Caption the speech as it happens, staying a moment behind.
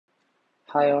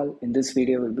Hi all, in this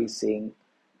video we'll be seeing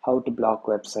how to block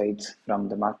websites from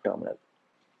the Mac terminal.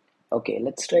 Okay,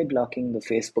 let's try blocking the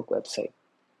Facebook website.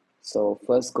 So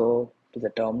first go to the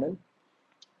terminal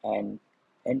and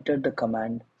enter the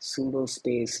command sudo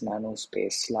space nano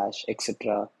space slash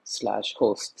etc slash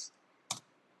hosts,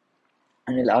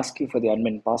 and it'll ask you for the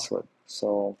admin password.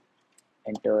 So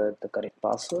enter the correct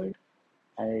password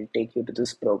and it'll take you to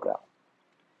this program.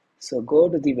 So go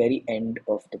to the very end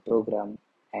of the program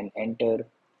and enter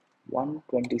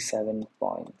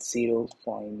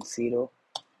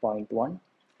 127.0.0.1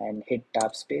 and hit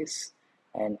tab space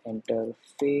and enter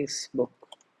facebook.com,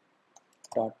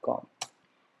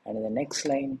 and in the next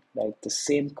line write the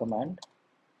same command,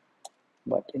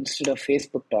 but instead of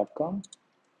facebook.com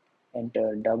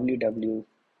enter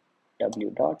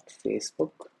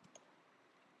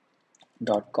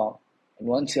www.facebook.com, and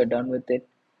once you're done with it,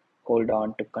 hold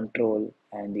on to control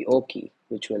and the O key,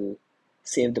 which will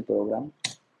save the program.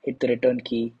 Hit the return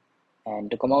key,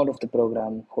 and to come out of the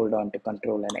program, hold on to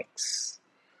control and X.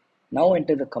 Now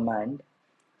enter the command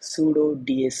sudo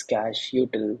dscache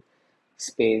util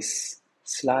space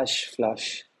slash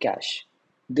flush cache.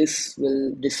 This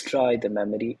will destroy the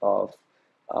memory of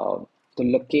the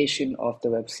location of the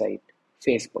website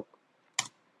Facebook.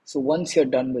 So once you're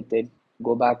done with it,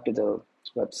 go back to the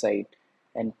website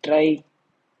and try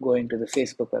going to the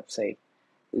Facebook website.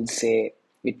 It'll say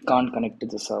it can't connect to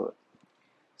the server.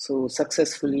 So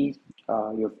successfully,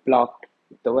 you've blocked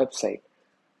the website.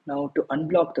 Now to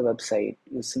unblock the website,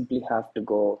 you simply have to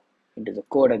go into the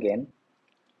code again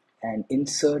and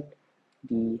insert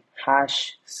the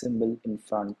hash symbol in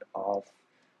front of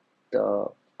the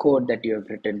code that you have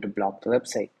written to block the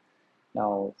website.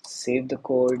 Now save the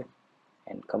code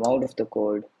and come out of the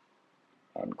code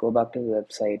and go back to the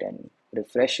website and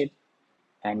refresh it,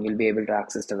 and you'll be able to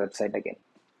access the website again.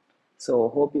 So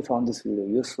hope you found this video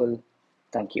useful.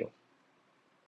 Thank you.